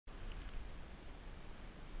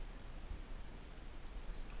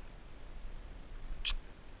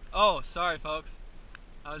Oh, sorry folks.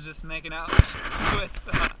 I was just making out with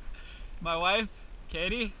my wife,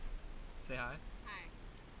 Katie. Say hi. Hi.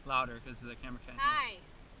 Louder because the camera can't hear. Hi.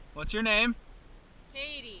 What's your name?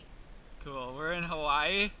 Katie. Cool. We're in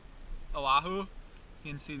Hawaii, Oahu.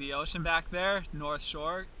 You can see the ocean back there, North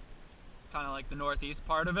Shore, kind of like the northeast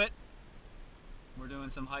part of it. We're doing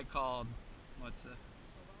some hike called, what's the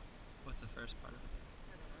first part of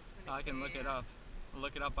it? I can look it up. I'll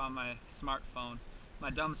look it up on my smartphone, my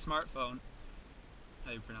dumb smartphone. How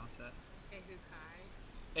do you pronounce that?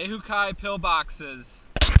 Pūpūkea. Pillboxes.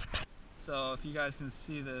 So if you guys can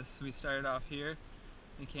see this, we started off here.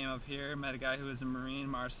 We came up here, met a guy who was a Marine,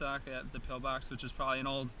 Marsoc, at the pillbox, which is probably an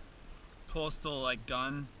old coastal like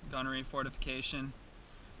gunnery fortification.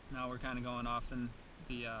 Now we're kind of going off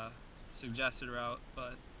the suggested route,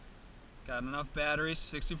 but got enough batteries,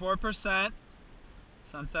 64%.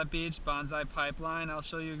 Sunset Beach, Bonsai Pipeline. I'll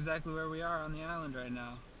show you exactly where we are on the island right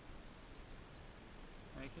now.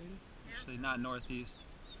 Right, Katie? Yeah. Actually, not northeast,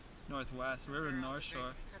 northwest. We're in North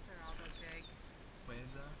Shore. That's where all the big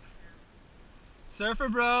Waves are. Yeah. Surfer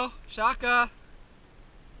bro, Shaka.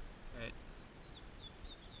 Right.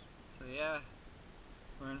 So yeah,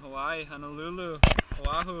 we're in Hawaii, Honolulu,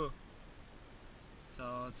 Oahu. So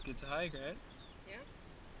let's get to hike, right? Yeah.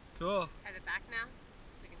 Cool. Headed back now,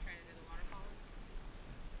 so we can try to do the waterfall.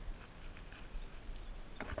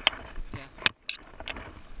 Yeah.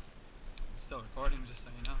 I'm still recording, just so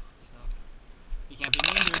you know. So you can't be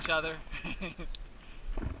mean to each other.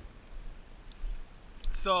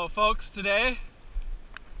 So folks, today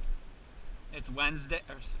it's Wednesday.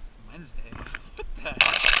 What the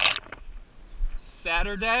heck?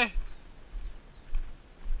 Saturday,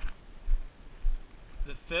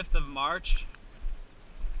 the 5th of March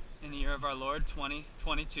in the year of our Lord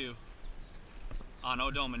 2022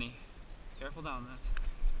 Anno Domini. Careful down this.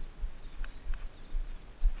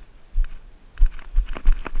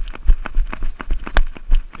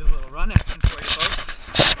 Good little run action for you folks.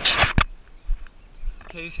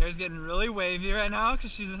 Katie's hair's getting really wavy right now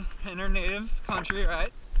because she's in her native country,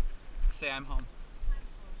 right? Say I'm home.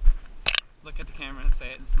 Look at the camera and say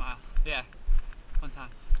it and smile. Yeah, one time.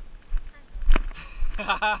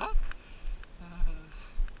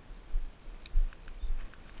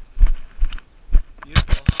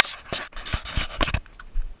 Beautiful.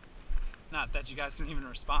 Not that you guys can even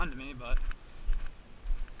respond to me, but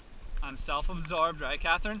I'm self-absorbed, right,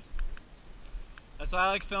 Catherine? That's why I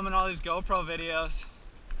like filming all these GoPro videos.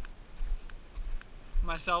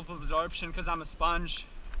 My self-absorption, because I'm a sponge.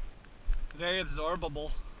 Very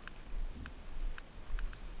absorbable.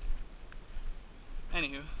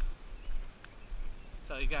 Anywho,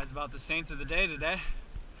 tell you guys about the saints of the day today.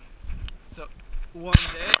 So, warm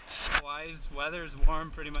day. Hawaii's weather is warm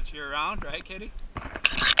pretty much year round, right, Katie?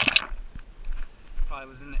 Probably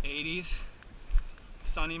was in the 80s.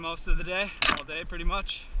 Sunny most of the day, all day pretty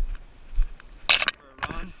much. For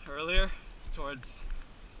a run earlier towards,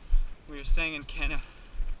 we were staying in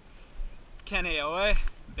Kaneohe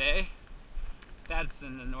Bay. That's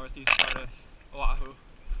in the northeast part of Oahu.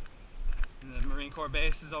 And the Marine Corps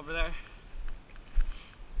base is over there.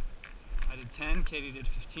 I did 10, Katie did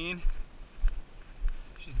 15.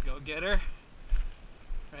 She's a go-getter.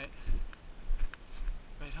 Right?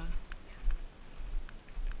 Right, hon?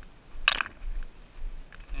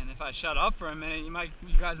 And if I shut up for a minute, you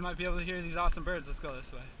guys might be able to hear these awesome birds. Let's go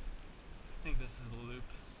this way. I think this is the loop.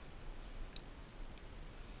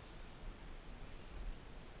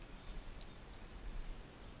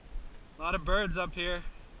 A lot of birds up here,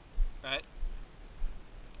 right?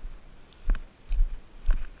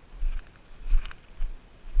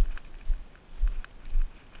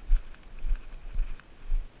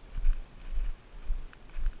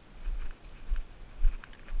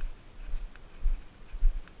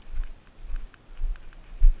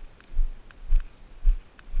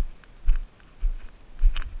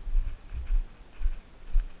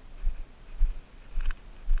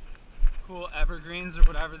 Cool evergreens or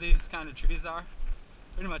whatever these kind of trees are.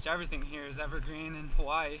 Pretty much everything here is evergreen in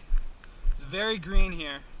Hawaii. It's very green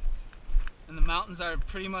here. And the mountains are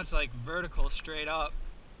pretty much like vertical, straight up.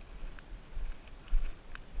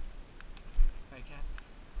 Right, cat?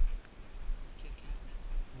 Kit cat?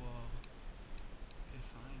 Whoa. Good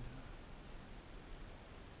find, huh?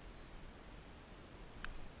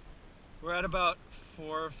 We're at about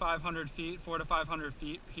 400 to 500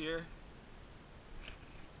 feet here.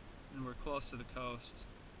 And we're close to the coast.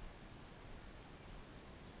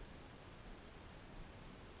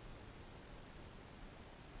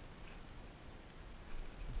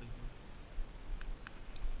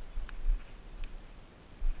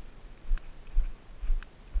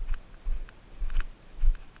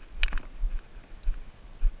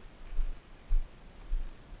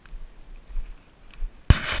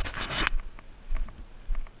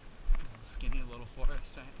 skinny little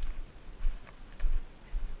forest, right?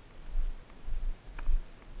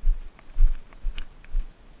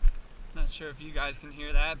 Not sure if you guys can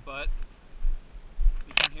hear that, but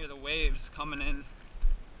you can hear the waves coming in,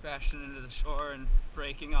 crashing into the shore and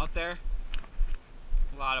breaking out there.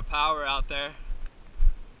 A lot of power out there.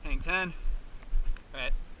 Hang 10,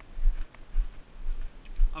 right?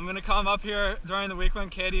 I'm gonna come up here during the week when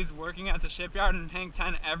Katie's working at the shipyard and hang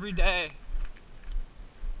 10 every day.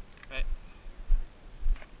 Right?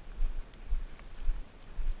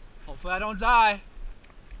 Hopefully I don't die.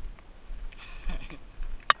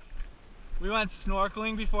 We went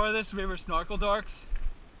snorkeling before this. We were snorkel dorks.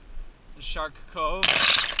 The Shark Cove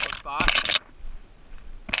spot.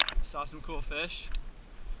 Saw some cool fish.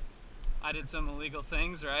 I did some illegal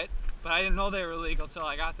things, right? But I didn't know they were illegal till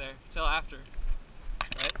I got there, till after,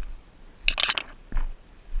 right?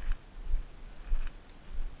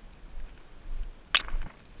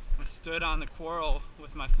 I stood on the coral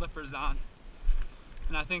with my flippers on,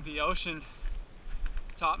 and I think the ocean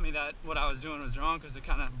taught me that what I was doing was wrong because it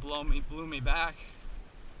kind of blew me back,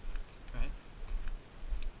 right?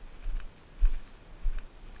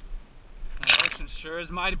 That ocean sure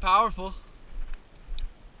is mighty powerful.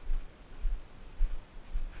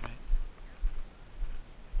 Right?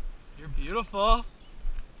 You're beautiful.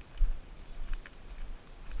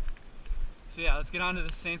 So yeah, let's get on to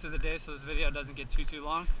the saints of the day so this video doesn't get too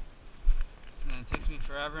long. And then it takes me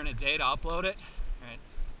forever and a day to upload it, right?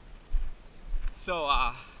 So,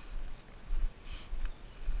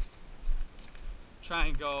 try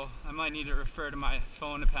and go, I might need to refer to my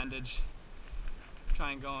phone appendage.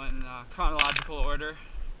 Try and go in chronological order.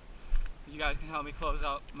 You guys can help me close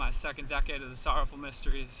out my second decade of the Sorrowful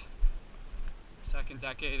Mysteries. Second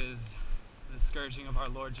decade is the scourging of our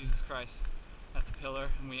Lord Jesus Christ at the pillar,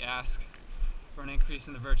 and we ask for an increase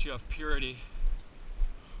in the virtue of purity.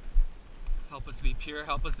 Help us to be pure,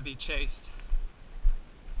 help us to be chaste.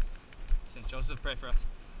 St. Joseph, pray for us.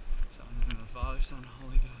 So, in the name of the Father, Son, and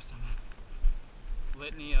Holy Ghost, amen.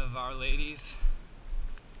 Litany of Our Ladies.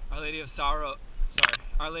 Our Lady of Sorrow,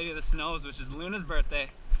 Our Lady of the Snows, which is Luna's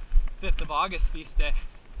birthday. 5th of August, feast day.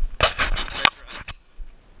 Pray for us.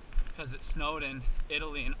 Because it snowed in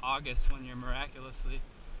Italy in August when you're miraculously.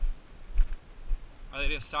 Our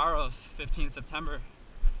Lady of Sorrows, 15 September.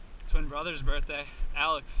 Twin brother's birthday,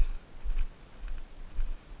 Alex.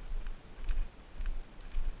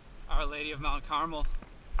 Our Lady of Mount Carmel,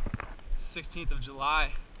 16th of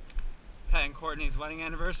July, Pat and Courtney's wedding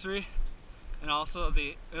anniversary, and also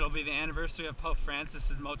it'll be the anniversary of Pope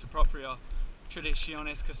Francis's motu proprio,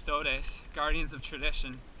 Traditiones Custodes, guardians of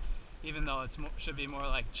tradition, even though it should be more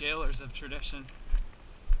like jailers of tradition.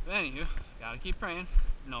 But anywho, gotta keep praying,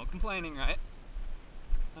 no complaining, right,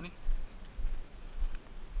 honey?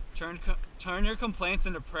 Turn your complaints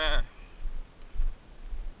into prayer.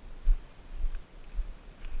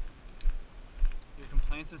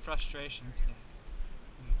 Complaints and frustrations. Yeah.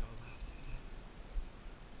 I'm gonna go left.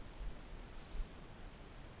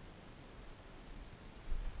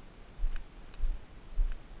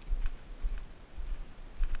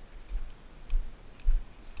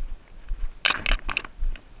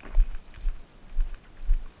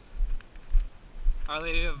 Yeah. Our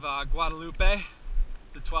Lady of Guadalupe,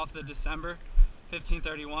 the 12th of December,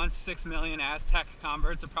 1531. 6 million Aztec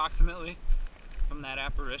converts approximately from that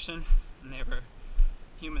apparition, and they were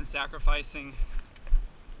human sacrificing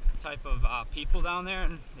type of people down there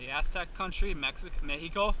in the Aztec country,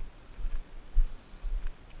 Mexico.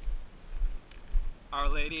 Our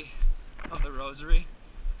Lady of the Rosary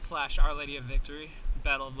 / Our Lady of Victory,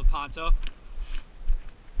 Battle of Lepanto.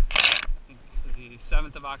 I think the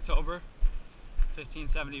 7th of October,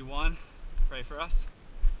 1571. Pray for us.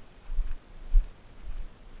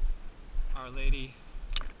 Our Lady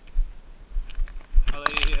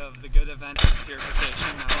of the Good Event of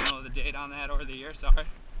Purification. I don't know the date on that or the year, sorry.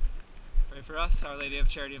 Pray for us. Our Lady of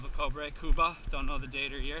Charity of La Cobre, Cuba. Don't know the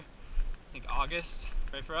date or year. I think August.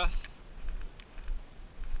 Pray for us.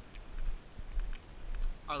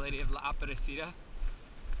 Our Lady of La Aparecida.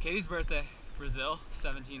 Katie's birthday, Brazil,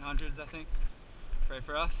 1700s, I think. Pray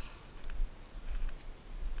for us.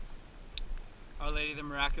 Our Lady of the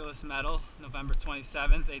Miraculous Medal, November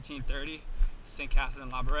 27th, 1830. St. Catherine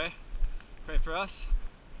Labouré. Pray for us.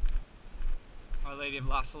 Our Lady of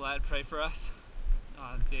La Salette, pray for us.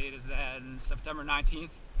 Date is at September 19th,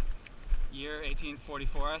 year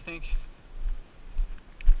 1844, I think.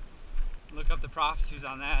 Look up the prophecies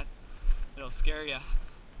on that. It'll scare you.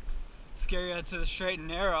 Scare you to the straight and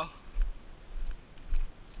narrow.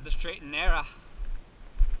 To the straight and narrow.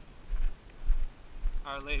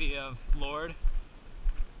 Our Lady of Lord,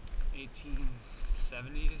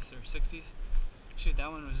 70s or 60s. Shoot,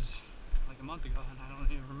 that one was like a month ago and I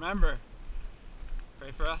don't even remember.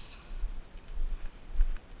 Pray for us.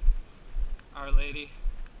 Our Lady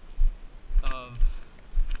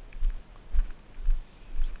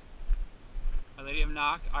of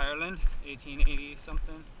Knock, Ireland, 1880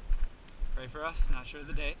 something. Pray for us, not sure of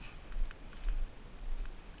the date.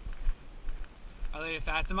 Our Lady of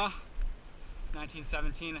Fatima,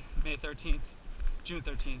 1917, May 13th, June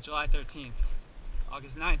 13th, July 13th,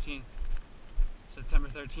 August 19th, September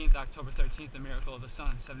 13th, October 13th, the miracle of the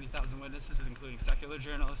sun. 70,000 witnesses, including secular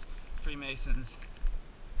journalists, Freemasons.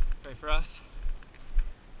 Pray for us.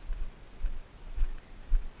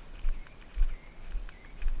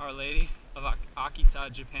 Our Lady of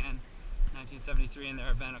Akita, Japan, 1973, and there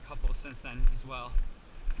have been a couple since then as well.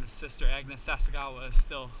 And the Sister Agnes Sasagawa is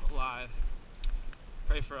still alive.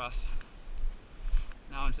 Pray for us.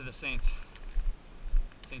 Now into the saints.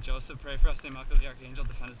 Saint Joseph, pray for us. Saint Michael the Archangel,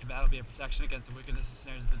 defend us in battle, be a protection against the wickedness and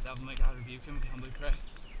snares of the devil. May God rebuke him, we humbly pray.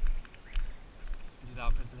 And do thou,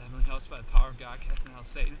 Prince of the heavenly host, by the power of God, cast out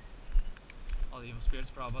Satan, all the evil spirits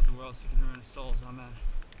prowl about the world, seeking the ruin of souls. Amen.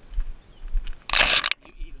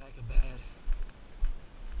 You eat like a bed.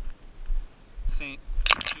 Saint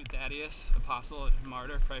Thaddeus, apostle and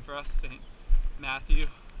martyr, pray for us. Saint Matthew,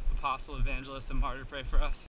 apostle, evangelist, and martyr, pray for us.